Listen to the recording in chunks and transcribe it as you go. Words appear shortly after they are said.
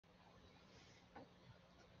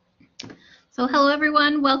So hello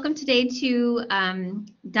everyone, welcome today to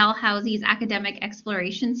Dalhousie's Academic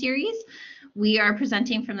Exploration Series. We are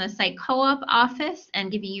presenting from the Site Co-op office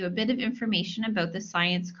and giving you a bit of information about the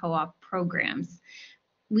Science Co-op programs.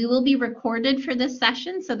 We will be recorded for this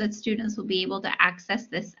session so that students will be able to access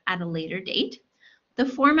this at a later date. The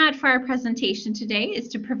format for our presentation today is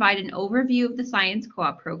to provide an overview of the Science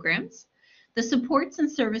Co-op programs, the supports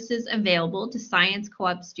and services available to Science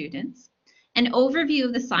Co-op students, an overview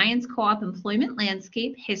of the Science Co-op employment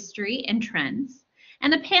landscape, history, and trends,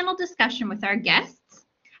 and a panel discussion with our guests,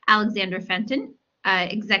 Alexandra Fenton,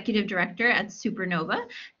 Executive Director at Supernova,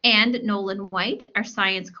 and Nolan White, our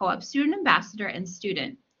Science Co-op student ambassador and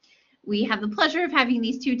student. We have the pleasure of having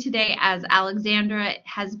these two today, as Alexandra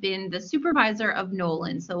has been the supervisor of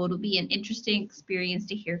Nolan, so it'll be an interesting experience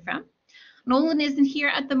to hear from. Nolan isn't here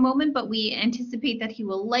at the moment, but we anticipate that he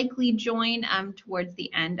will likely join towards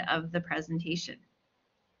the end of the presentation.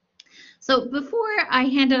 So before I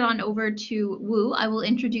hand it on over to Wu, I will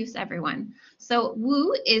introduce everyone. So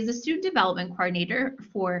Wu is a student development coordinator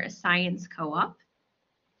for Science Co-op.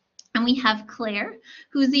 And we have Claire,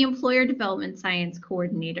 who is the employer development science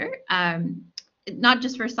coordinator, not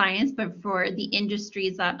just for science, but for the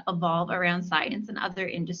industries that evolve around science and other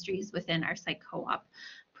industries within our Site Co-op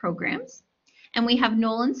programs. And we have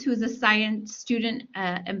Nolan's, who is a science student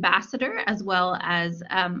ambassador, as well as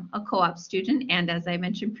a co-op student, and as I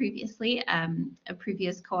mentioned previously, a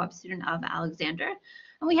previous co-op student of Alexandra.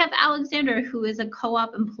 And we have Alexandra, who is a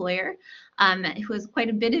co-op employer, who has quite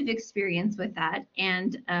a bit of experience with that,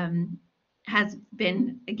 and has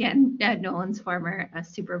been, again, Nolan's former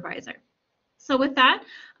supervisor. So with that,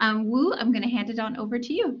 Wu, I'm going to hand it on over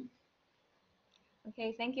to you.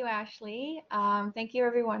 Okay, thank you, Ashley. Thank you,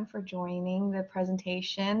 everyone, for joining the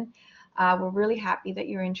presentation. We're really happy that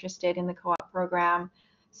you're interested in the co-op program.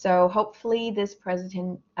 So hopefully this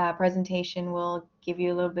presentation will give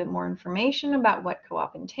you a little bit more information about what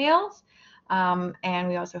co-op entails, and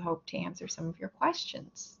we also hope to answer some of your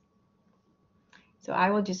questions. So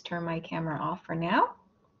I will just turn my camera off for now.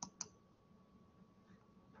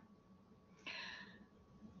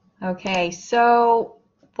 Okay, so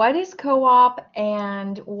what is co-op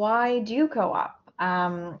and why do co-op?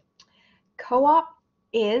 Co-op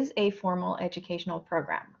is a formal educational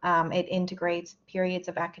program. It integrates periods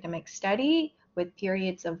of academic study with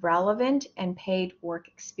periods of relevant and paid work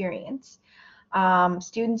experience.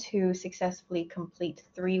 Students who successfully complete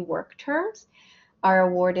 3 work terms are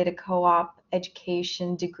awarded a co-op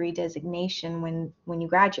education degree designation when you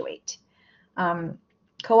graduate.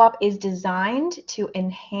 Co-op is designed to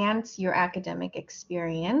enhance your academic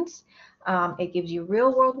experience. It gives you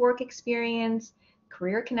real-world work experience,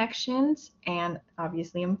 career connections, and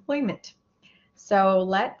obviously employment. So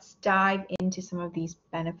let's dive into some of these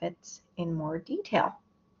benefits in more detail.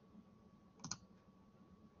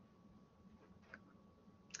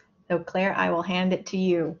 So Claire, I will hand it to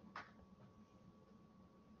you.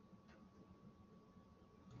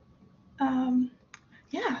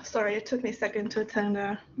 Yeah, sorry, it took me a second to turn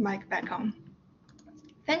the mic back on.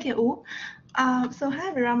 Thank you, Wu. So hi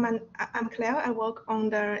everyone, I'm Claire. I work on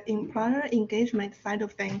the employer engagement side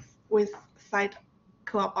of things with Site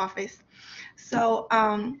Co-op office. So,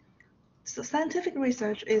 so scientific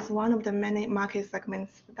research is one of the many market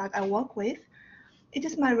segments that I work with. It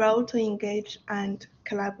is my role to engage and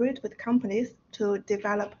collaborate with companies to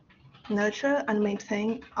develop, nurture, and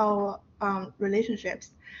maintain our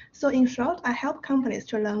relationships. So in short, I help companies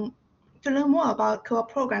to learn more about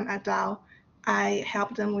co-op program at Dow. I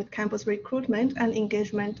help them with campus recruitment and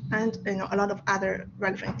engagement, and a lot of other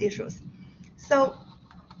relevant issues. So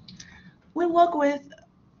we work with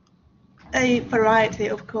a variety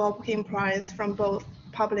of co-op employees from both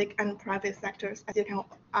public and private sectors, as you can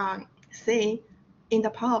see in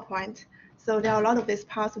the PowerPoint. So there are a lot of these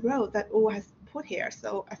past roles that Wu has put here.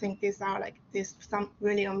 So I think these are like some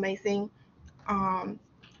really amazing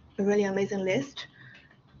list.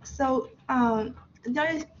 So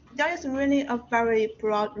there is really a very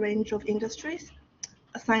broad range of industries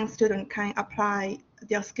a science student can apply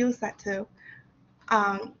their skill set to.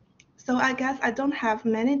 So I guess I don't have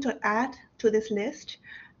many to add to this list.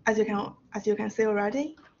 As you can see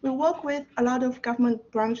already, we work with a lot of government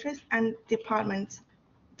branches and departments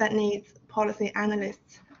that needs policy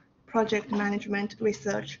analysts, project management,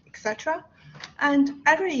 research, etc. And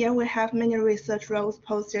every year we have many research roles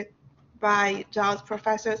posted by JAWS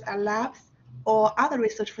professors at labs or other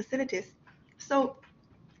research facilities. So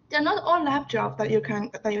they're not all lab jobs that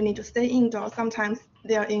you need to stay indoors. Sometimes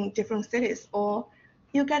they are in different cities, or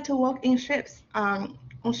you get to work in ships, on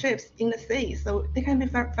ships in the sea. So they can be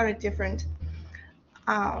very, very different.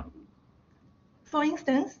 For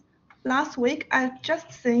instance, Last week, I've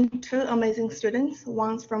just seen two amazing students,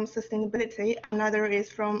 one's from sustainability, another is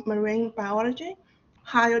from marine biology,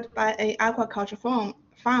 hired by a aquaculture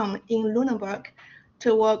farm in Lunenburg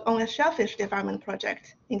to work on a shellfish development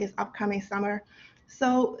project in this upcoming summer.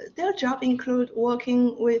 So their job include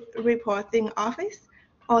working with reports in office.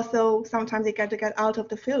 Also, sometimes they get to get out of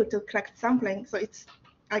the field to collect sampling. So it's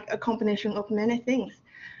like a combination of many things.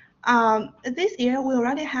 This year, we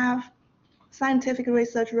already have scientific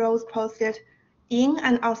research roles posted in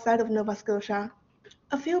and outside of Nova Scotia.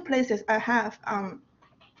 A few places I have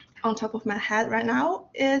on top of my head right now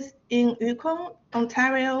is in Yukon,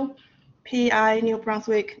 Ontario, PI, New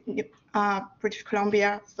Brunswick, British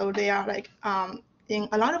Columbia. So they are like in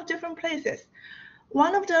a lot of different places.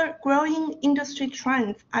 One of the growing industry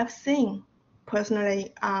trends I've seen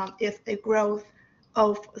personally is a growth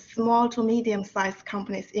of small to medium-sized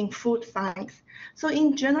companies in food science. So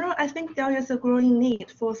in general, I think there is a growing need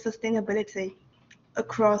for sustainability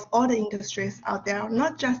across all the industries out there,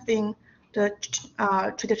 not just in the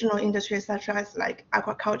traditional industries such as like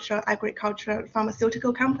aquaculture, agriculture,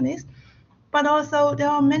 pharmaceutical companies, but also there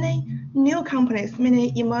are many new companies,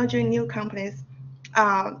 many emerging new companies,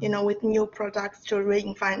 with new products to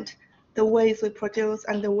reinvent the ways we produce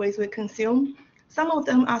and the ways we consume. Some of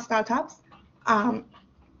them are startups. Um,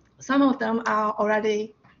 some of them are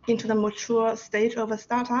already into the mature stage of a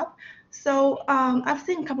startup. So I've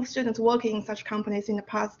seen a couple of students working in such companies in the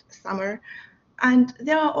past summer, and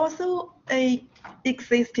there are also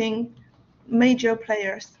existing major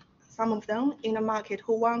players, some of them in the market,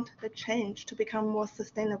 who want the change to become more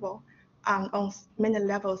sustainable on many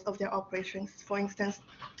levels of their operations. For instance,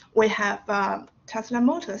 we have Tesla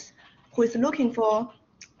Motors, who is looking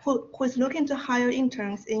to hire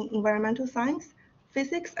interns in environmental science,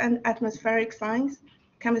 physics and atmospheric science,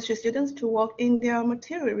 chemistry students to work in their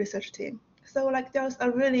material research team. So like there's a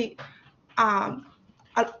really um,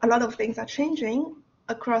 a lot of things are changing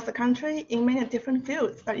across the country in many different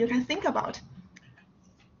fields that you can think about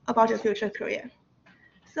your future career.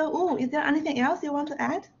 So, is there anything else you want to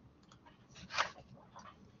add?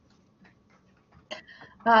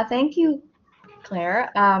 Thank you,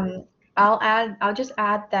 Claire. I'll just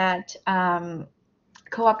add that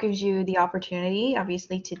co-op gives you the opportunity,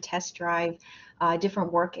 obviously, to test drive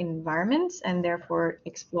different work environments and therefore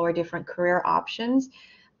explore different career options.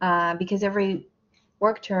 Because every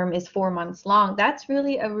work term is 4 months long, that's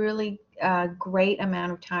really a great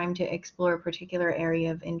amount of time to explore a particular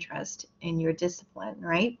area of interest in your discipline,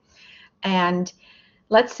 right? And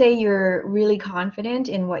let's say you're really confident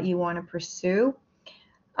in what you want to pursue.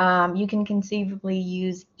 You can conceivably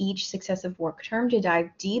use each successive work term to dive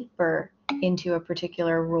deeper into a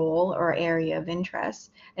particular role or area of interest.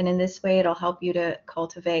 And in this way, it'll help you to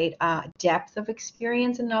cultivate depth of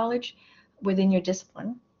experience and knowledge within your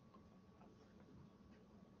discipline.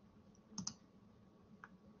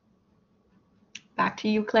 Back to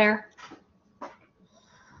you, Claire.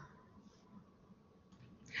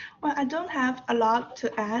 Well, I don't have a lot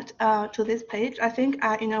to add to this page. I think,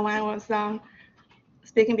 when I was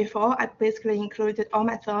speaking before, I basically included all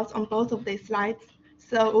my thoughts on both of these slides.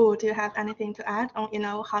 So, do you have anything to add on,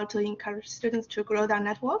 how to encourage students to grow their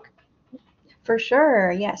network? For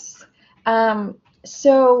sure, yes.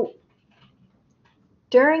 So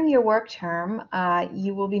during your work term,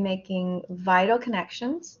 you will be making vital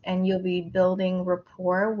connections and you'll be building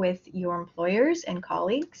rapport with your employers and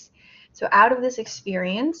colleagues. So out of this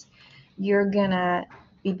experience, you're gonna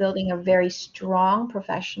be building a very strong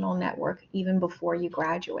professional network even before you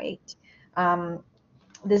graduate.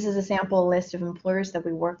 This is a sample list of employers that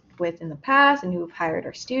we worked with in the past and who've hired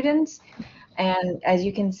our students. And as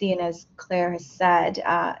you can see, and as Claire has said,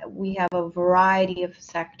 we have a variety of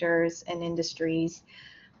sectors and industries: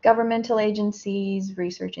 governmental agencies,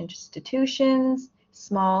 research institutions,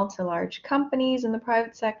 small to large companies in the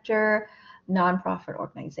private sector, nonprofit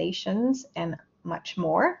organizations, and much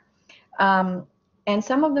more. And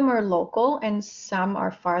some of them are local and some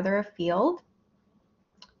are farther afield.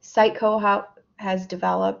 Site Co-op has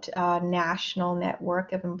developed a national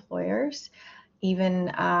network of employers.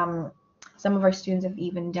 Even some of our students have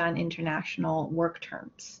even done international work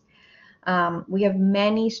terms. We have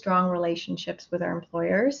many strong relationships with our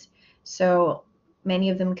employers, so many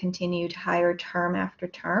of them continue to hire term after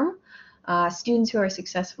term. Students who are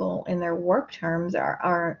successful in their work terms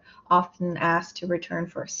are often asked to return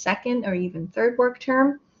for a second or even third work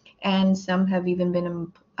term, and some have even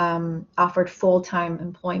been offered full-time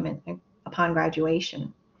employment upon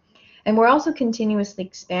graduation. And we're also continuously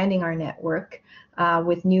expanding our network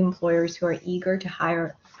with new employers who are eager to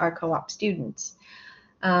hire our co-op students.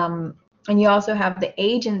 And you also have the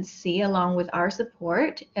agency, along with our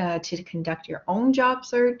support, to conduct your own job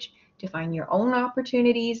search, to find your own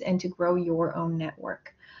opportunities, and to grow your own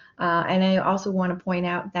network. And I also want to point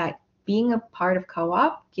out that being a part of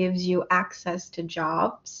co-op gives you access to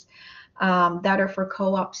jobs that are for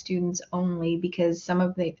co-op students only, because some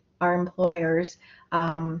of our employers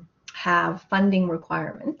have funding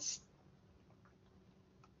requirements.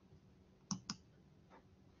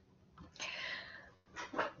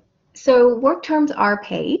 So work terms are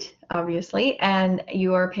paid, obviously, and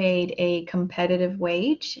you are paid a competitive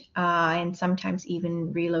wage and sometimes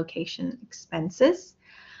even relocation expenses.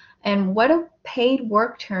 And what a paid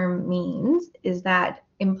work term means is that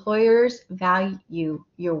employers value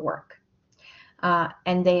your work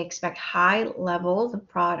and they expect high levels of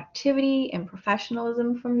productivity and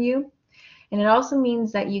professionalism from you. And it also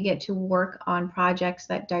means that you get to work on projects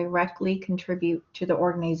that directly contribute to the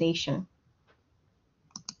organization.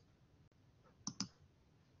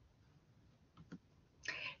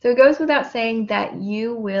 So it goes without saying that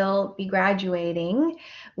you will be graduating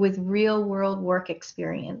with real-world work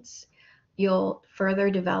experience. You'll further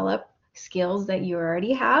develop skills that you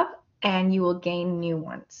already have, and you will gain new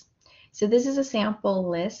ones. So this is a sample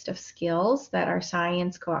list of skills that our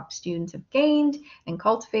science co-op students have gained and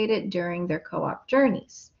cultivated during their co-op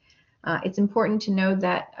journeys. It's important to note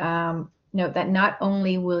that not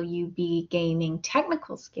only will you be gaining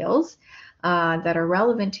technical skills that are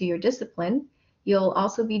relevant to your discipline, you'll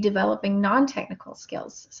also be developing non-technical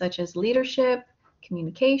skills such as leadership,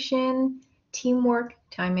 communication, teamwork,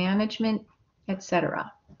 time management,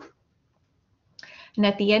 etc. And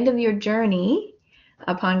at the end of your journey,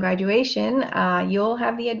 upon graduation, you'll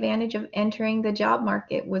have the advantage of entering the job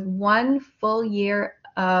market with 1 full year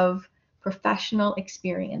of professional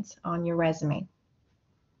experience on your resume.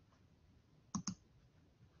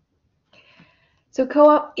 So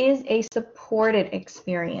co-op is a supported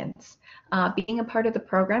experience. Being a part of the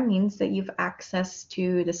program means that you've access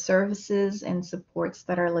to the services and supports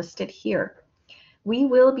that are listed here. We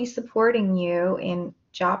will be supporting you in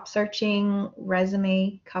job searching,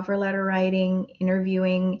 resume, cover letter writing,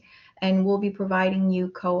 interviewing, and we'll be providing you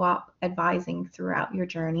co-op advising throughout your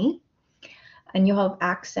journey. And you'll have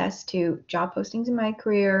access to job postings in My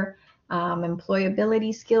Career,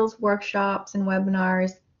 employability skills workshops and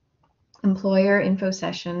webinars, employer info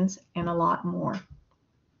sessions, and a lot more.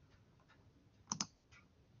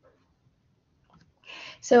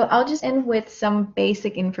 So I'll just end with some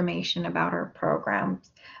basic information about our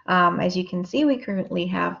programs. As you can see, we currently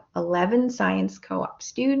have 11 science co-op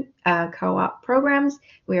programs.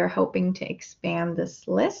 We are hoping to expand this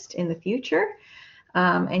list in the future.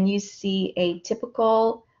 And you see a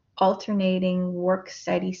typical alternating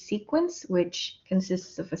work-study sequence, which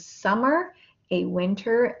consists of a summer, a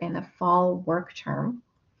winter, and a fall work term.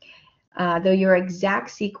 Though your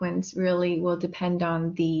exact sequence really will depend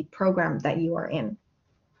on the program that you are in.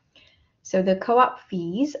 So the co-op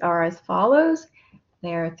fees are as follows.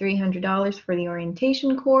 They're $300 for the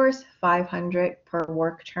orientation course, $500 per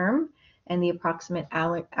work term, and the approximate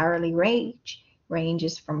hourly range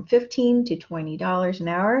is from $15 to $20 an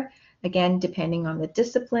hour, again depending on the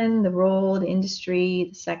discipline, the role, the industry,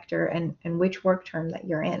 the sector, and which work term that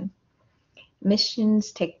you're in.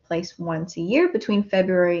 Admissions take place once a year between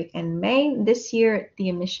February and May. This year, the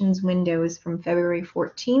admissions window is from February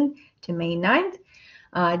 14th to May 9th.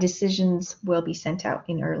 Decisions will be sent out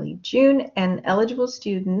in early June, and eligible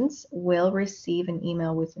students will receive an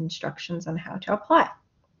email with instructions on how to apply.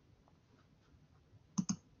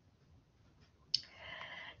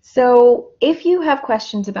 So if you have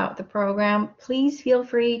questions about the program, please feel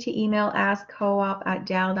free to email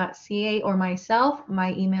askcoop@dal.ca or myself.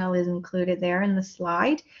 My email is included there in the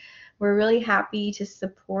slide. We're really happy to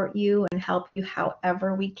support you and help you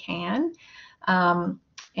however we can.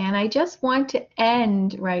 And I just want to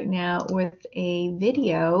end right now with a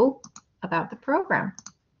video about the program.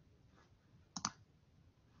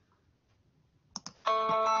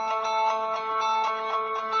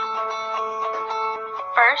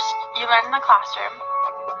 First, you learn in the classroom,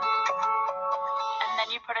 and then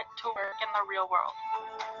you put it to work in the real world.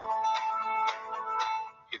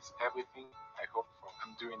 It's everything I hoped for.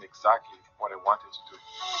 I'm doing exactly what I wanted to do.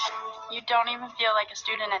 You don't even feel like a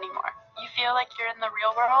student anymore. You feel like you're in the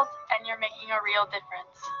real world and you're making a real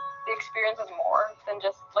difference. The experience is more than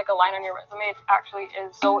just like a line on your resume. It actually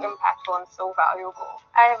is so impactful and so valuable.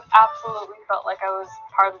 I've absolutely felt like I was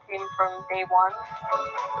part of the team from day one.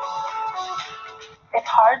 It's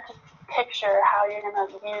hard to picture how you're going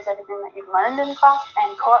to use everything that you've learned in class,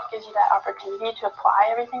 and co-op gives you that opportunity to apply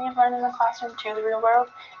everything you've learned in the classroom to the real world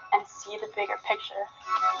and see the bigger picture.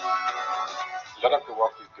 A lot of the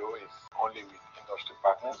work we do is only with industry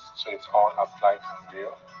partners, so it's all applied and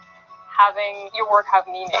real. Having your work have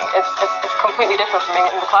meaning, it's completely different from being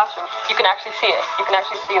in the classroom. You can actually see it. You can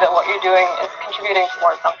actually see that what you're doing is contributing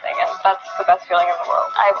towards something, and that's the best feeling in the world.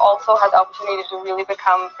 I've also had the opportunity to really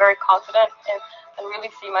become very confident and really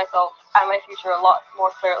see myself and my future a lot more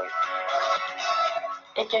clearly.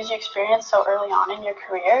 It gives you experience so early on in your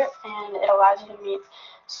career, and it allows you to meet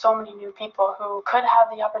so many new people who could have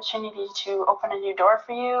the opportunity to open a new door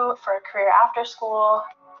for you for a career after school.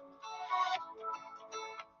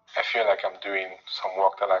 I feel like I'm doing some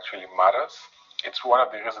work that actually matters. It's one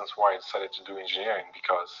of the reasons why I decided to do engineering,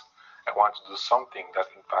 because I want to do something that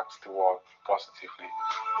impacts the world positively.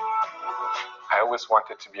 I always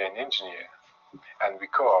wanted to be an engineer, and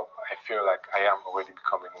with co-op, I feel like I am already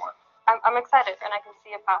becoming one. I'm excited, and I can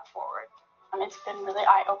see a path forward. It's been really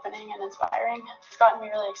eye-opening and inspiring. It's gotten me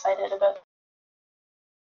really excited about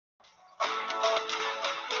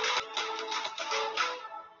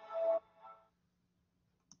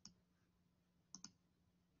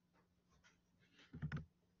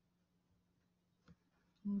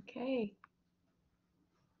Okay.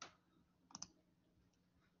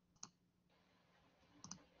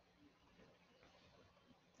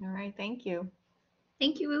 All right, thank you.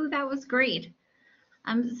 Thank you, Wu. That was great.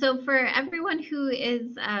 So for everyone who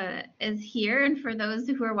is here, and for those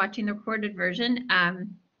who are watching the recorded version,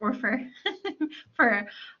 or for for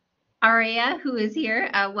Aria, who is here,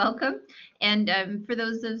 welcome. And for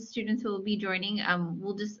those of students who will be joining,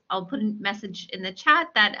 I'll put a message in the chat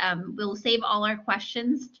that we'll save all our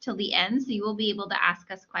questions till the end, so you will be able to ask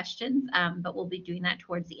us questions, but we'll be doing that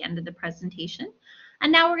towards the end of the presentation.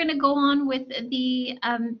 And now we're going to go on with the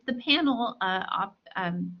panel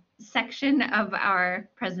section of our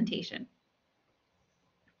presentation.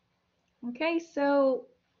 Okay, so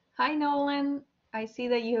hi Nolan. I see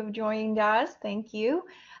that you have joined us. Thank you.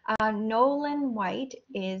 Nolan White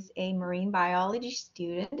is a marine biology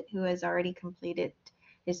student who has already completed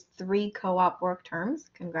his 3 co-op work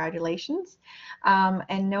terms. Congratulations.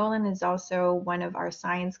 And Nolan is also one of our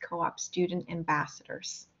science co-op student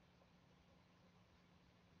ambassadors.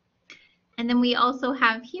 And then we also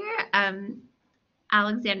have here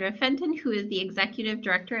Alexandra Fenton, who is the Executive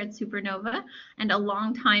Director at Supernova and a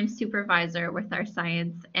longtime supervisor with our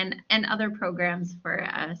science and other programs for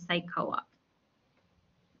Site Co-op.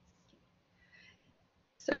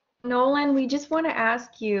 So Nolan, we just want to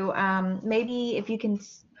ask you, maybe if you can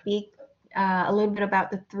speak a little bit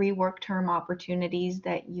about the 3 work term opportunities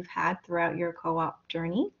that you've had throughout your co-op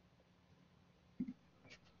journey.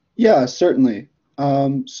 Yeah, certainly.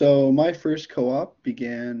 So my first co-op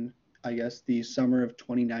began, I guess, the summer of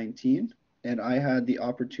 2019, and I had the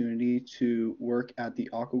opportunity to work at the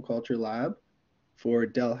aquaculture lab for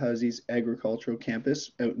Dalhousie's agricultural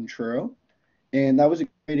campus out in Truro. And that was a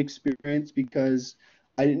great experience because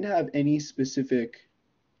I didn't have any specific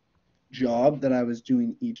job that I was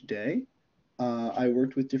doing each day. I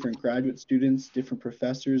worked with different graduate students, different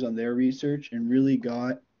professors on their research, and really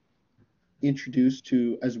got introduced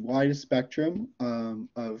to as wide a spectrum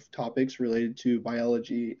of topics related to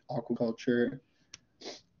biology, aquaculture,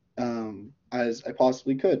 as I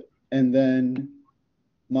possibly could. And then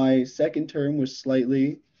my second term was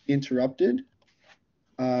slightly interrupted.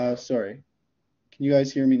 Sorry, can you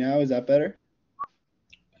guys hear me now? Is that better?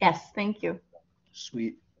 Yes, thank you.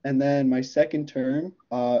 Sweet. And then my second term,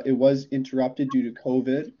 it was interrupted due to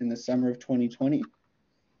COVID in the summer of 2020,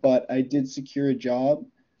 but I did secure a job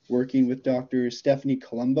working with Dr. Stephanie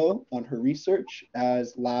Colombo on her research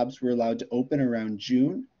as labs were allowed to open around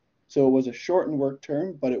June. So it was a shortened work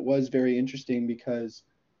term, but it was very interesting because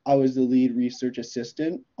I was the lead research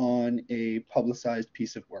assistant on a publicized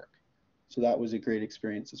piece of work. So that was a great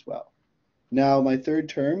experience as well. Now, my third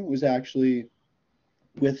term was actually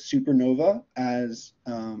with Supernova as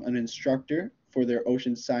an instructor for their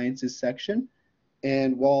ocean sciences section.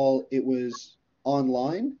 And while it was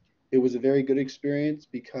online, it was a very good experience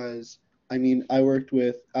because, I mean, I worked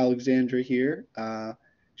with Alexandra here.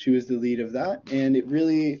 She was the lead of that. And it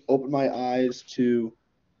really opened my eyes to,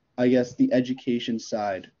 I guess, the education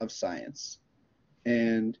side of science.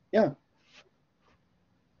 And yeah.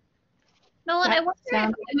 Nolan, I wonder if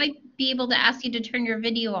I might be able to ask you to turn your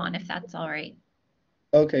video on, if that's all right.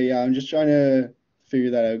 Okay, yeah, I'm just trying to figure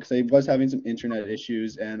that out because I was having some internet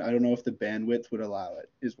issues and I don't know if the bandwidth would allow it,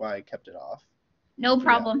 is why I kept it off. No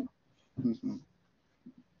problem. Yeah. Mm-hmm.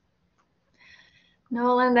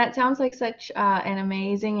 Nolan, that sounds like such an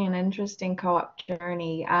amazing and interesting co-op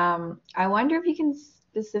journey. I wonder if you can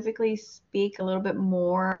specifically speak a little bit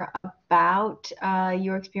more about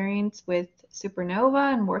your experience with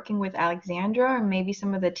Supernova and working with Alexandra, and maybe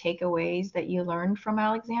some of the takeaways that you learned from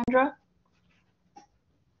Alexandra?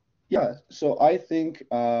 Yeah, so I think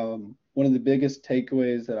one of the biggest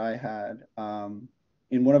takeaways that I had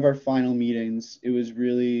in one of our final meetings, it was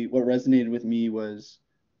really what resonated with me was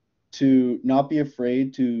to not be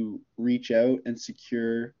afraid to reach out and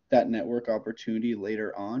secure that network opportunity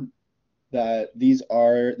later on. That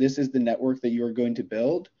this is the network that you are going to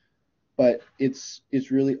build, but it's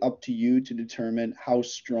really up to you to determine how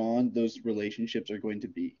strong those relationships are going to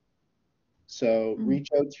be. So reach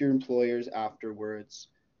out to your employers afterwards,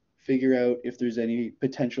 figure out if there's any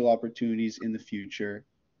potential opportunities in the future.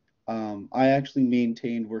 I actually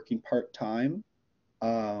maintained working part-time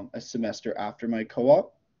a semester after my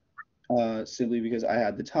co-op, simply because I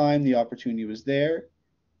had the time, the opportunity was there,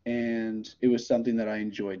 and it was something that I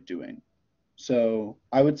enjoyed doing. So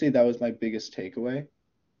I would say that was my biggest takeaway.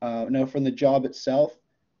 Now, from the job itself,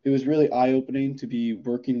 it was really eye-opening to be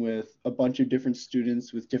working with a bunch of different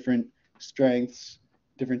students with different strengths,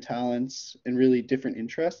 different talents, and really different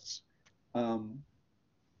interests. Um,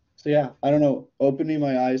 so yeah, I don't know, opening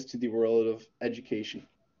my eyes to the world of education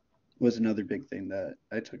was another big thing that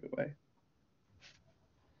I took away.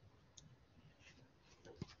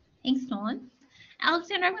 Thanks, Nolan.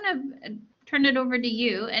 Alexander, I'm going to turn it over to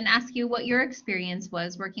you and ask you what your experience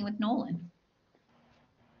was working with Nolan.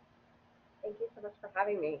 Thank you so much for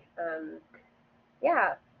having me.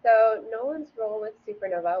 Yeah, so Nolan's role with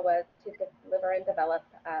Supernova was to deliver and develop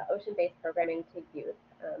ocean-based programming to youth.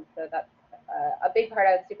 So that's a big part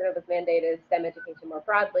of Supernova's mandate is STEM education more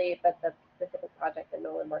broadly, but the specific project that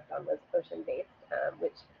Nolan worked on was ocean-based,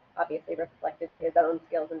 which obviously reflected his own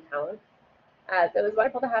skills and talents. So it was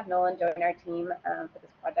wonderful to have Nolan join our team for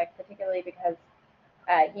this project, particularly because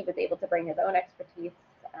he was able to bring his own expertise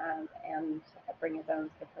and bring his own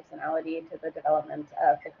sort of personality to the development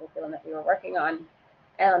of the curriculum that we were working on.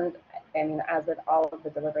 And I mean, as with all of the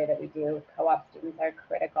delivery that we do, co-op students are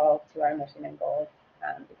critical to our mission and goals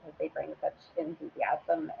because they bring such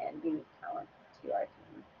enthusiasm and unique talents to our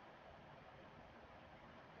team.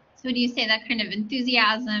 So would you say that kind of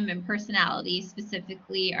enthusiasm and personality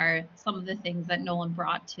specifically are some of the things that Nolan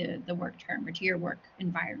brought to the work term or to your work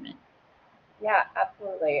environment? Yeah,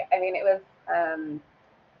 absolutely. I mean, it was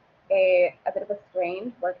a bit of a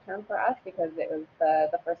strange work term for us because it was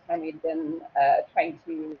the first time we'd been trying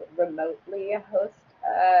to remotely host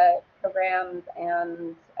programs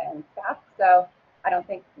and staff. So I don't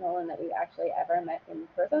think, Nolan, that we actually ever met in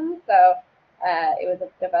person. So it was a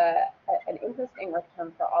bit of an interesting work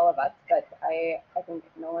term for all of us, but I think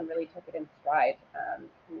Nolan really took it in stride.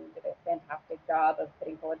 He did a fantastic job of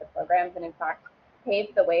putting forward the programs, and in fact,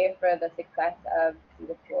 paved the way for the success of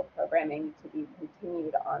the school programming to be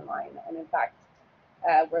continued online. And in fact,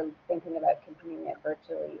 we're thinking about continuing it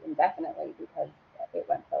virtually indefinitely because it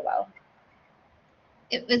went so well.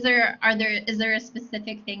 Is there a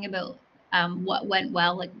specific thing about what went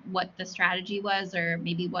well, like what the strategy was, or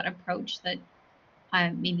maybe what approach that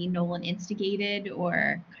maybe Nolan instigated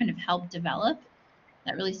or kind of helped develop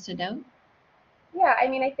that really stood out? Yeah, I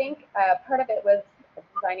mean, I think part of it was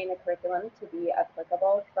designing the curriculum to be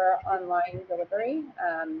applicable for online delivery.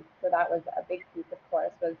 So that was a big piece, of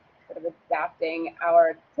course, was sort of adapting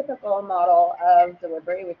our typical model of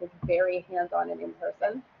delivery, which is very hands-on and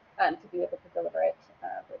in-person, to be able to deliver it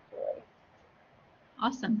virtually.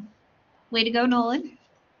 Awesome. Way to go, Nolan.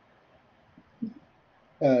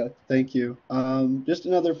 Thank you. Just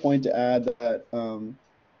another point to add that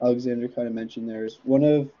Alexander kind of mentioned there is one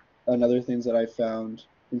of another things that I found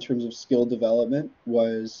in terms of skill development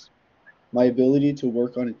was my ability to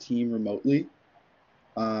work on a team remotely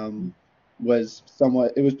it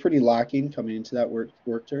was pretty lacking coming into that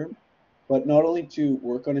work term. But not only to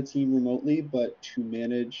work on a team remotely, but to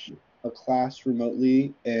manage a class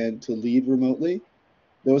remotely and to lead remotely.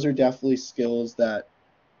 Those are definitely skills that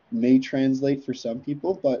may translate for some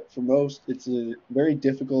people, but for most, it's a very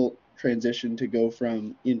difficult transition to go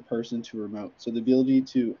from in-person to remote. So the ability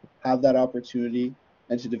to have that opportunity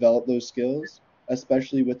and to develop those skills,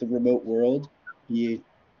 especially with the remote world, be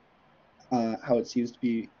how it seems to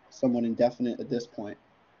be somewhat indefinite at this point,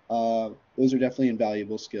 those are definitely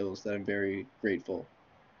invaluable skills that I'm very grateful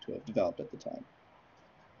to have developed at the time.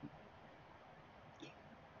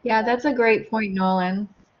 Yeah, that's a great point, Nolan.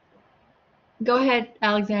 Go ahead,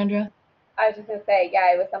 Alexandra. I was just going to say,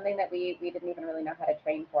 yeah, it was something that we didn't even really know how to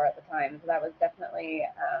train for at the time. So that was definitely,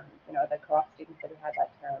 the co-op students that we had that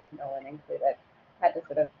term, Nolan included, had to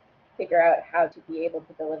sort of figure out how to be able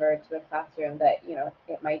to deliver to a classroom that,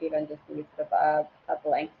 it might even just be sort of a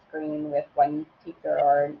blank screen with one teacher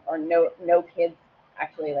or no kids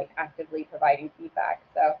actually like actively providing feedback.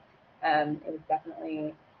 So it was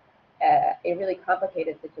definitely a really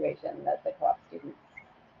complicated situation that the co-op students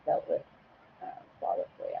dealt with flawlessly,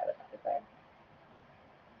 I would have to say.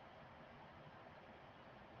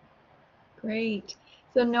 Great.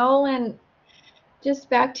 So Nolan, just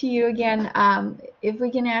back to you again. If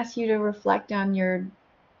we can ask you to reflect on your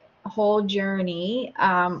whole journey,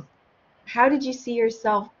 how did you see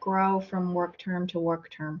yourself grow from work term to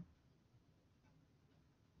work term?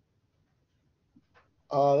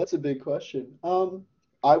 That's a big question.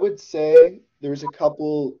 I would say there's a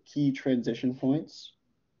couple key transition points.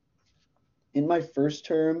 In my first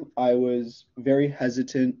term, I was very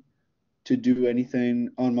hesitant to do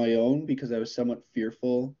anything on my own because I was somewhat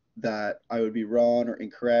fearful that I would be wrong or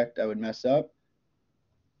incorrect, I would mess up.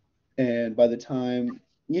 And by the time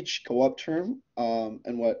each co-op term,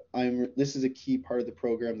 this is a key part of the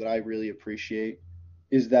program that I really appreciate,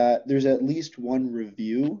 is that there's at least one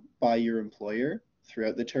review by your employer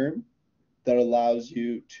throughout the term that allows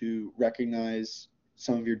you to recognize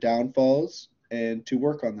some of your downfalls and to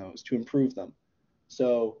work on those, to improve them.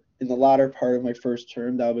 So in the latter part of my first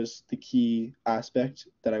term, that was the key aspect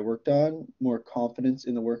that I worked on, more confidence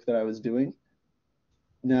in the work that I was doing.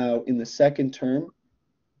 Now, in the second term,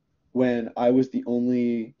 when I was the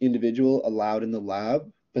only individual allowed in the lab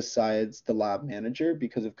besides the lab manager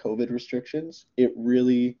because of COVID restrictions, it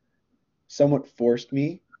really somewhat forced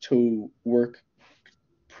me to work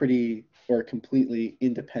pretty or completely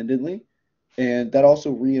independently. And that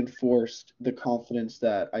also reinforced the confidence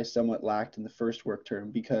that I somewhat lacked in the first work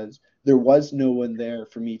term because there was no one there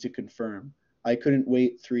for me to confirm. I couldn't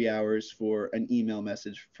wait 3 hours for an email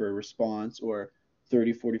message for a response or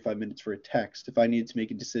 30, 45 minutes for a text. If I needed to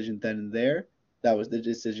make a decision then and there, that was the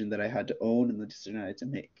decision that I had to own and the decision I had to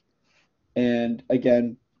make. And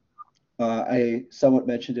again, I somewhat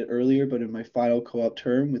mentioned it earlier, but in my final co-op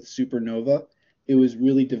term with Supernova, it was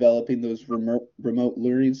really developing those remote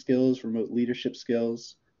learning skills, remote leadership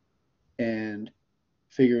skills, and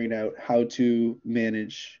figuring out how to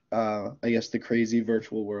manage, the crazy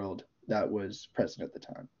virtual world that was present at the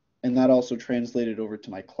time. And that also translated over to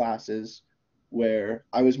my classes, where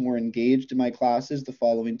I was more engaged in my classes the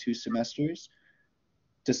following 2 semesters,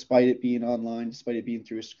 despite it being online, despite it being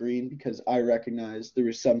through a screen, because I recognized there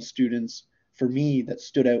were some students for me that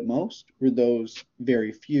stood out most were those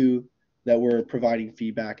very few that were providing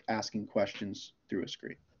feedback, asking questions through a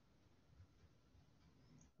screen.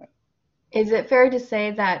 Is it fair to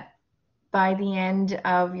say that by the end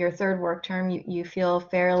of your third work term, you feel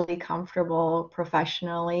fairly comfortable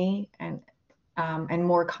professionally and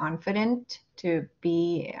more confident to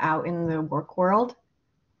be out in the work world?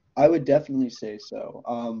 I would definitely say so.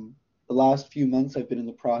 The last few months, I've been in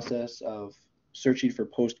the process of searching for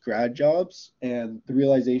post-grad jobs, and the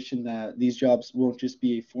realization that these jobs won't just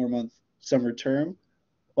be a 4-month summer term,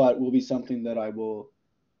 but will be something that I will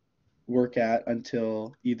work at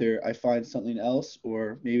until either I find something else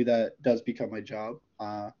or maybe that does become my job.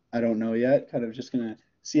 I don't know yet, kind of just gonna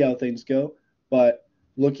see how things go. But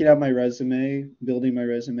looking at my resume, building my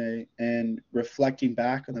resume, and reflecting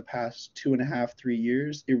back on the past 2.5, 3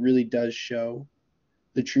 years, it really does show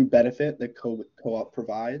the true benefit that co-op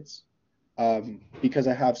provides. Because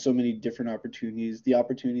I have so many different opportunities. The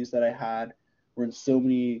opportunities that I had were in so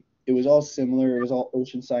many, it was all similar, it was all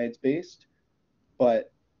ocean science based,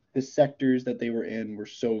 but the sectors that they were in were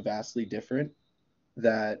so vastly different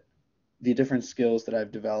that the different skills that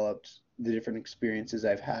I've developed, the different experiences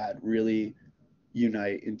I've had really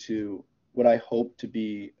unite into what I hope to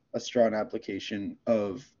be a strong application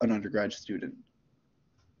of an undergrad student.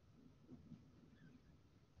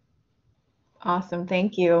 Awesome,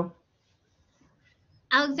 thank you.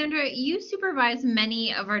 Alexandra, you supervise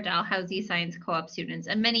many of our Dalhousie Science Co-op students,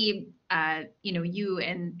 and many, you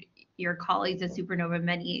and your colleagues at Supernova,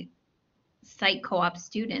 many site co-op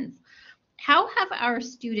students. How have our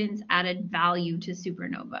students added value to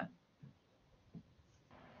Supernova?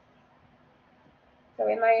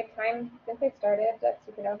 So in my time since I started at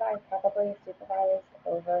Supernova, I've probably supervised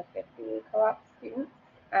over 50 co-op students.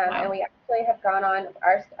 Wow. And we actually have gone on,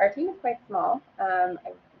 our team is quite small,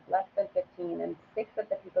 less than 15, and 6 of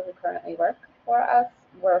the people who currently work for us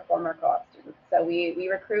were former co-op students. So we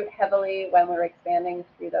recruit heavily when we're expanding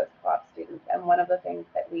through those co-op students. And one of the things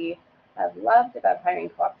that we have loved about hiring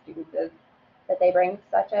co-op students is that they bring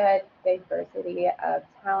such a diversity of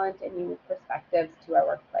talent and unique perspectives to our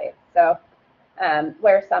workplace. So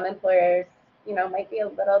where some employers might be a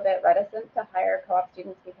little bit reticent to hire co-op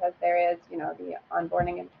students because there is, the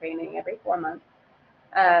onboarding and training every 4 months.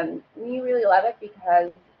 We really love it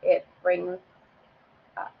because it brings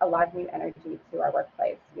a lot of new energy to our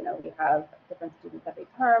workplace. We have different students every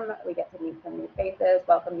term. We get to meet some new faces,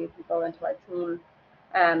 welcome new people into our team.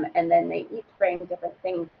 And then they each bring different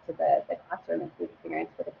things to the classroom and to the experience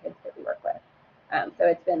for the kids that we work with. So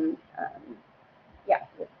it's been, yeah,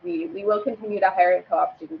 we will continue to hire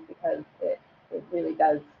co-op students because it really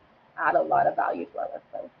does add a lot of value to our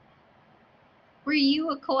workplace. Were you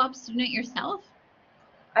a co-op student yourself?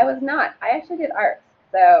 I was not. I actually did arts,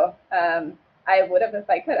 so I would have if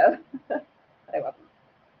I could have, but I wasn't.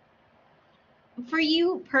 For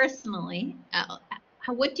you personally,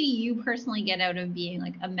 what do you personally get out of being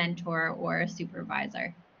like a mentor or a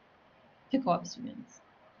supervisor to co-op students?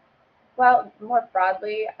 Well, more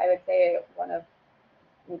broadly, I would say one of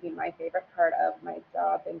maybe my favorite part of my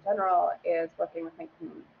job in general is working with my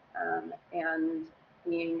team and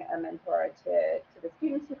being a mentor to the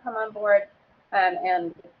students who come on board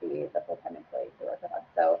and the full-time employees who work with us.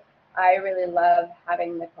 So I really love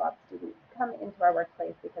having the co-op students come into our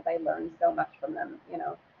workplace because I learn so much from them.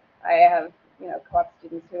 I have co-op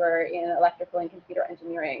students who are in electrical and computer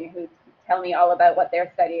engineering who tell me all about what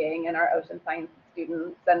they're studying, and our ocean science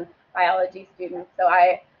students and biology students. So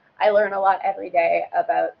I learn a lot every day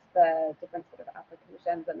about the different sort of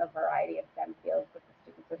applications and the variety of STEM fields that the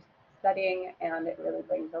students are studying, and it really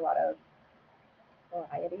brings a lot of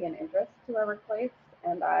variety and interest to our workplace.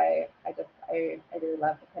 And I really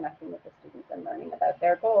love connecting with the students and learning about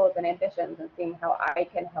their goals and ambitions and seeing how I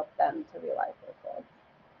can help them to realize those goals.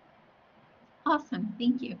 Awesome,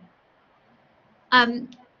 thank you.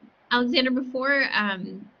 Alexandra, before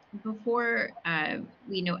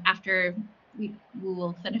after we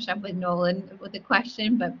will finish up with Nolan with a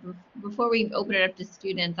question, but before we open it up to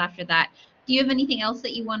students after that, do you have anything else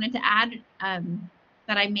that you wanted to add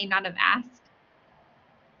that I may not have asked?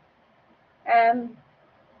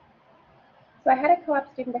 So I had a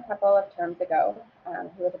co-op student a couple of terms ago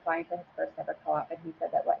who was applying for his first ever co-op, and he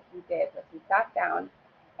said that what he did was he sat down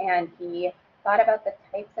and he thought about the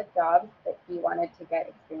types of jobs that he wanted to get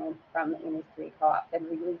experience from in his 3 co-ops and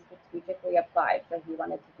really strategically applied. So he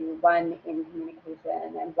wanted to do one in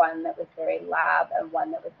communication and one that was very lab and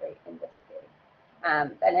one that was very industry.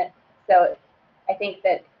 So I think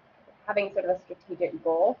that having sort of a strategic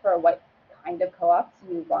goal for what kind of co-ops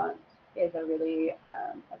you want is a really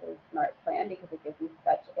smart plan because it gives you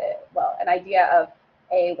such an idea of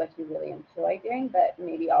what you really enjoy doing, but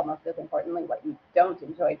maybe almost as importantly what you don't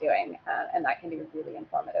enjoy doing, and that can be really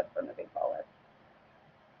informative for moving forward.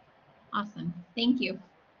 Awesome, thank you.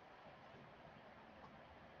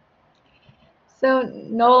 So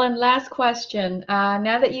Nolan, last question.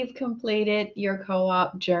 Now that you've completed your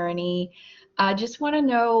co-op journey, I just want to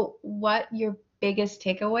know what your biggest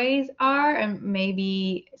takeaways are and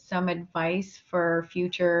maybe some advice for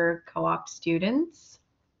future co-op students.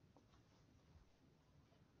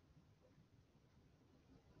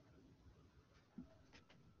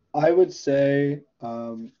 I would say,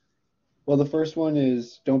 well, the first one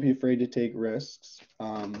is don't be afraid to take risks.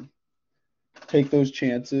 Take those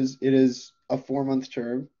chances. It is a 4-month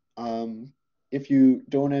term. If you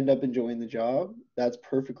don't end up enjoying the job, that's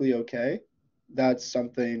perfectly okay. That's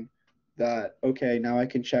something that, okay, now I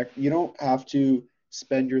can check. You don't have to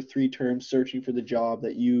spend your 3 terms searching for the job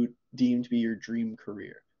that you deem to be your dream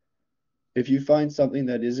career. If you find something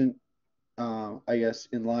that isn't, I guess,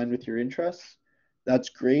 in line with your interests, that's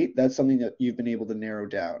great. That's something that you've been able to narrow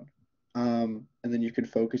down. And then you can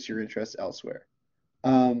focus your interests elsewhere.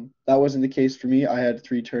 That wasn't the case for me. I had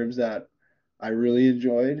 3 terms that I really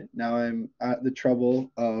enjoyed. Now I'm at the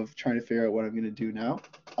trouble of trying to figure out what I'm going to do now.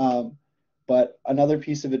 But another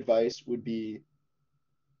piece of advice would be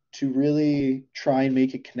to really try and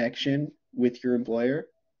make a connection with your employer,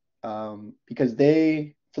 because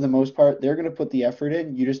they, for the most part, they're going to put the effort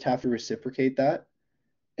in. You just have to reciprocate that.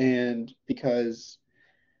 And because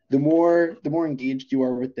the more engaged you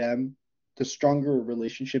are with them, the stronger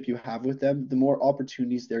relationship you have with them, the more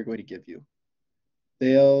opportunities they're going to give you.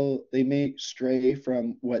 They may stray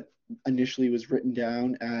from what initially was written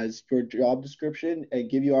down as your job description and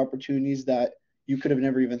give you opportunities that you could have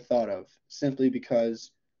never even thought of simply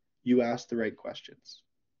because you asked the right questions.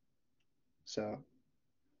 So,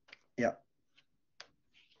 yeah.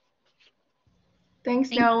 Thanks,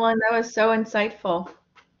 Nolan. That was so insightful.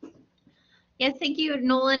 Yes, thank you,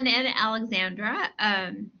 Nolan and Alexandra,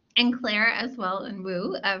 and Claire as well, and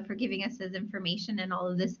Wu, for giving us this information and all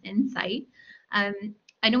of this insight.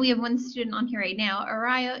 I know we have one student on here right now.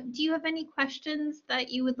 Araya, do you have any questions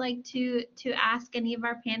that you would like to ask any of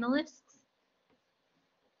our panelists?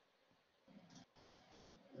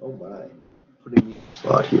 Oh my, putting me on the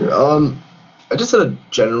spot here. I just had a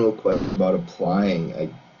general question about applying, I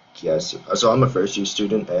guess. So I'm a first year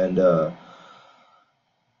student, and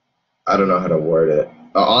I don't know how to word it.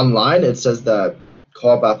 Online, it says that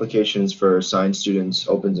co-op applications for science students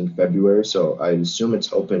opens in February, so I assume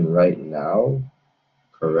it's open right now,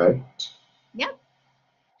 correct? Yep.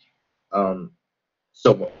 Um,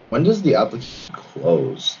 so when does the application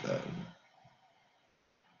close then?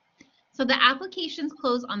 So the applications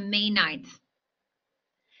close on May 9th.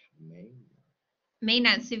 May? May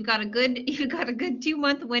 9th. So you've got a good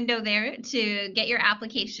 2-month window there to get your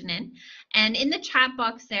application in. And in the chat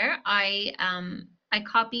box there, I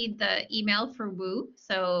copied the email for Woo.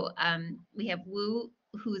 So we have Woo,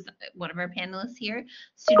 who's one of our panelists here,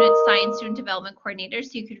 student development coordinator.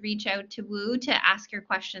 So you could reach out to Woo to ask your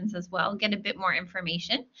questions as well, get a bit more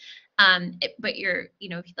information. But if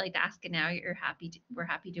you'd like to ask it now, we're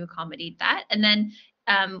happy to accommodate that. And then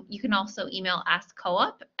you can also email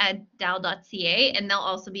askcoop@dal.ca, and they'll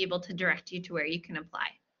also be able to direct you to where you can apply.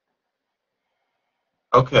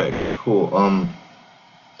 Okay, cool. And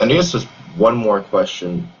I guess just one more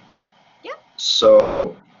question. Yeah.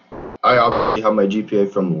 So I obviously have my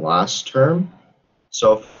GPA from last term.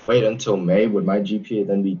 So if I wait until May, would my GPA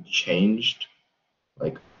then be changed,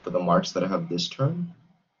 like for the marks that I have this term?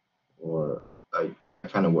 Or I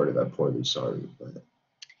kind of worded that poorly, sorry, but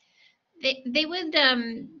They would,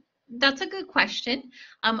 that's a good question.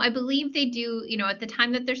 I believe they do, at the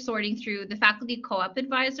time that they're sorting through, the faculty co-op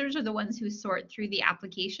advisors are the ones who sort through the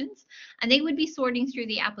applications, and they would be sorting through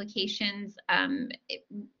the applications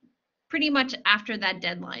pretty much after that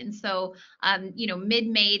deadline. So,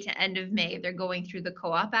 mid-May to end of May, they're going through the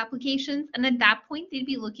co-op applications, and at that point, they'd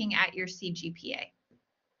be looking at your CGPA.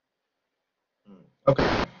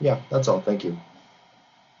 okay, yeah, that's all. Thank you.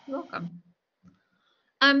 You're welcome.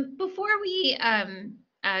 Before we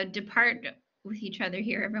depart with each other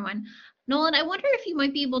here, everyone, Nolan, I wonder if you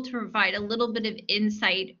might be able to provide a little bit of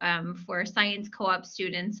insight for science co-op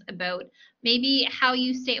students about maybe how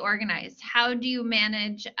you stay organized. How do you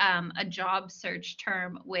manage a job search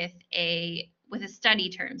term with a study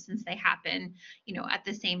term, since they happen, at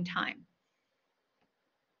the same time?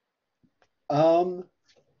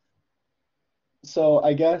 So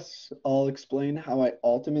I guess I'll explain how I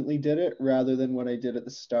ultimately did it rather than what I did at the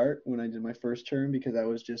start when I did my first term, because that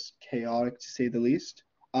was just chaotic to say the least.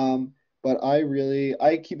 But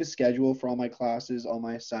I keep a schedule for all my classes, all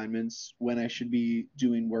my assignments, when I should be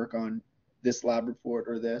doing work on this lab report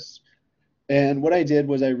or this. And what I did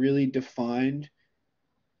was I really defined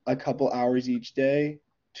a couple hours each day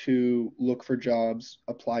to look for jobs,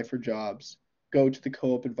 apply for jobs, go to the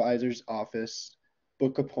co-op advisor's office,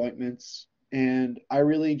 book appointments, and I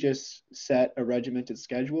really just set a regimented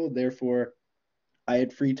schedule. Therefore, I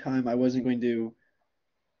had free time. I wasn't going to,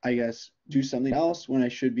 I guess, do something else when I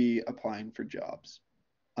should be applying for jobs.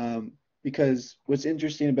 Because what's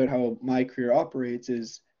interesting about how my career operates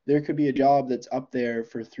is there could be a job that's up there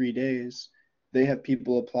for 3 days. They have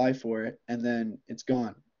people apply for it, and then it's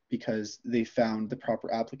gone because they found the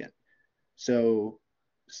proper applicant. So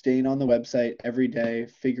staying on the website every day,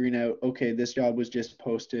 figuring out, okay, this job was just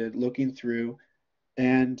posted, looking through.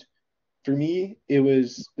 And for me,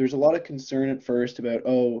 there's a lot of concern at first about,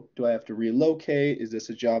 oh, do I have to relocate? Is this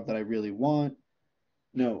a job that I really want?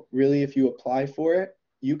 No, really, if you apply for it,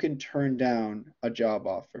 you can turn down a job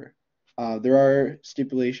offer. There are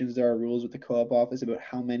stipulations, there are rules with the co-op office about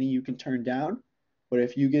how many you can turn down. But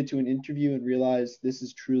if you get to an interview and realize this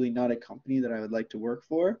is truly not a company that I would like to work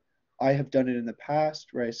for, I have done it in the past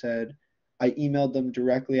where I emailed them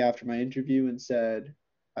directly after my interview and said,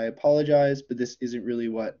 I apologize, but this isn't really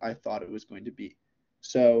what I thought it was going to be.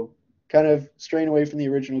 So kind of straying away from the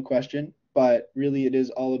original question, but really it is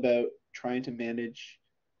all about trying to manage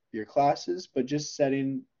your classes, but just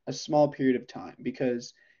setting a small period of time.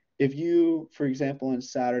 Because if you, for example, on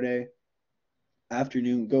Saturday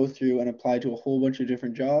afternoon go through and apply to a whole bunch of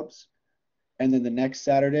different jobs, and then the next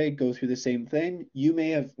Saturday go through the same thing, you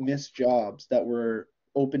may have missed jobs that were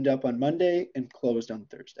opened up on Monday and closed on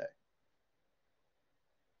Thursday.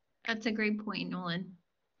 That's a great point, Nolan.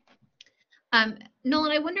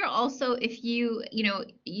 Nolan, I wonder also if you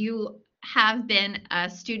have been a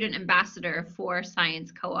student ambassador for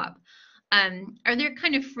Science Co-op. Are there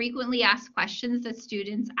kind of frequently asked questions that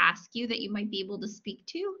students ask you that you might be able to speak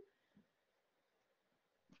to?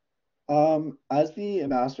 As the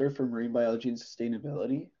ambassador for marine biology and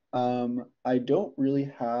sustainability, I don't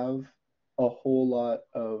really have a whole lot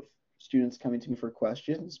of students coming to me for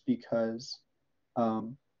questions because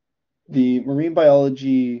the marine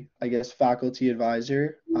biology, I guess, faculty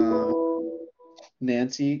advisor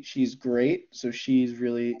Nancy, she's great. So she's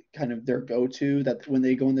really kind of their go-to, that when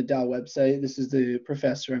they go on the Dal website, this is the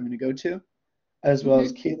professor I'm going to go to. As well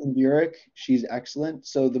as Caitlin Burek, she's excellent.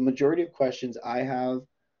 So the majority of questions I have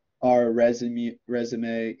are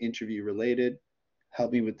resume interview related.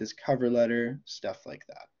 Help me with this cover letter, stuff like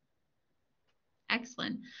that.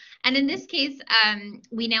 Excellent. And in this case,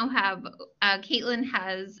 we now have, Caitlin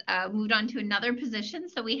has moved on to another position.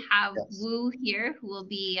 So we have Wu here, who will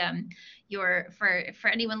be for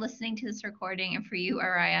anyone listening to this recording, and for you,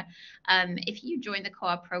 Araya, if you join the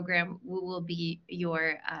co-op program, Wu will be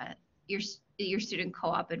your student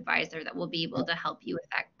co-op advisor that will be able to help you with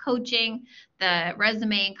that coaching, the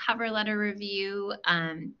resume and cover letter review.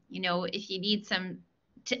 If you need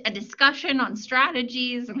a discussion on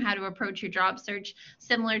strategies and how to approach your job search,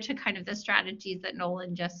 similar to kind of the strategies that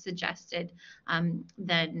Nolan just suggested,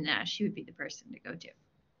 then she would be the person to go to.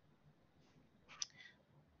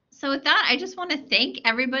 So with that, I just want to thank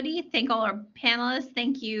everybody, thank all our panelists,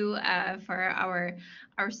 thank you for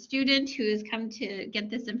our student who has come to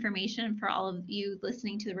get this information, and for all of you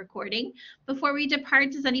listening to the recording. Before we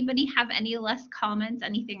depart, does anybody have any last comments,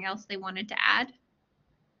 anything else they wanted to add?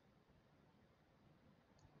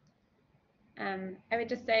 I would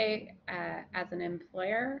just say, as an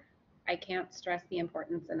employer, I can't stress the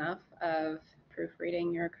importance enough of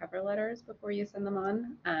proofreading your cover letters before you send them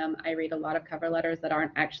on. I read a lot of cover letters that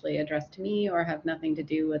aren't actually addressed to me or have nothing to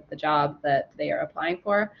do with the job that they are applying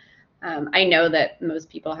for. I know that most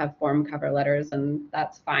people have form cover letters, and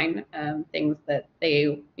that's fine, things that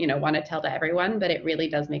they want to tell to everyone, but it really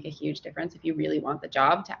does make a huge difference if you really want the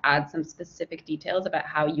job to add some specific details about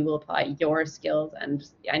how you will apply your skills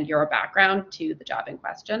and your background to the job in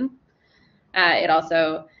question. It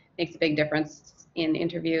also makes a big difference in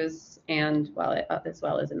interviews, and as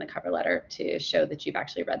well as in the cover letter, to show that you've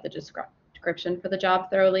actually read the description for the job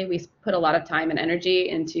thoroughly. We put a lot of time and energy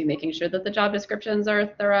into making sure that the job descriptions are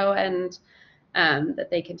thorough and that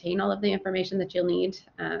they contain all of the information that you'll need.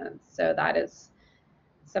 So that is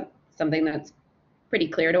something that's pretty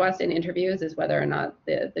clear to us in interviews, is whether or not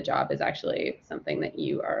the job is actually something that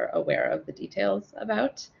you are aware of the details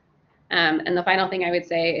about. And the final thing I would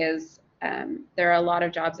say is there are a lot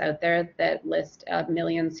of jobs out there that list a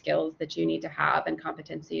million skills that you need to have and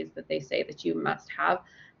competencies that they say that you must have.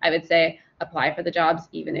 I would say apply for the jobs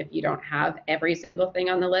even if you don't have every single thing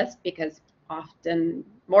on the list, because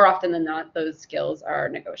more often than not, those skills are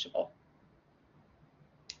negotiable.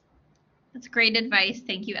 That's great advice.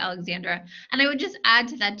 Thank you, Alexandra. And I would just add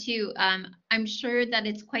to that too, I'm sure that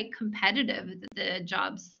it's quite competitive, the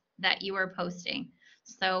jobs that you are posting.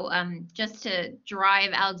 So just to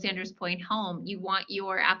drive Alexandra's point home, you want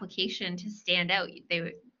your application to stand out.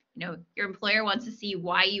 Your employer wants to see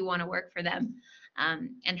why you want to work for them,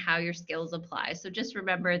 and how your skills apply. So just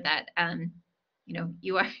remember that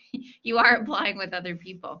you are applying with other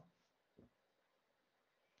people.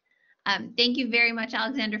 Thank you very much,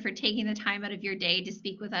 Alexandra, for taking the time out of your day to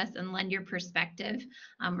speak with us and lend your perspective.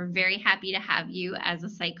 We're very happy to have you as a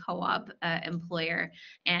site co-op employer,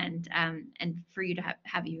 and for you to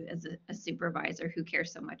have you as a supervisor who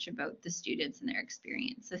cares so much about the students and their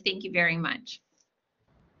experience. So thank you very much.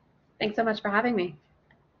 Thanks so much for having me.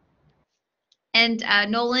 And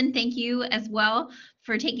Nolan, thank you as well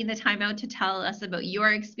for taking the time out to tell us about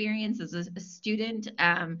your experience as a student,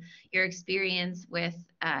 your experience with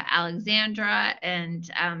Alexandra, and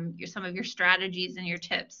some of your strategies and your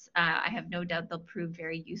tips. I have no doubt they'll prove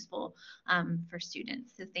very useful for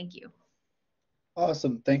students. So thank you.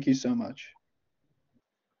 Awesome. Thank you so much.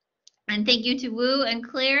 And thank you to Wu and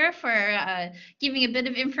Claire for giving a bit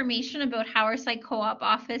of information about how our site co-op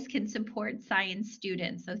office can support science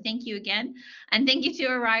students. So thank you again. And thank you to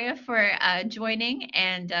Araya for joining.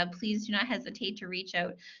 And please do not hesitate to reach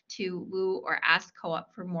out to Wu or ask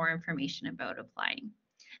co-op for more information about applying.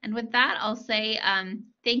 And with that, I'll say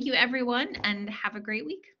thank you, everyone, and have a great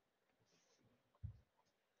week.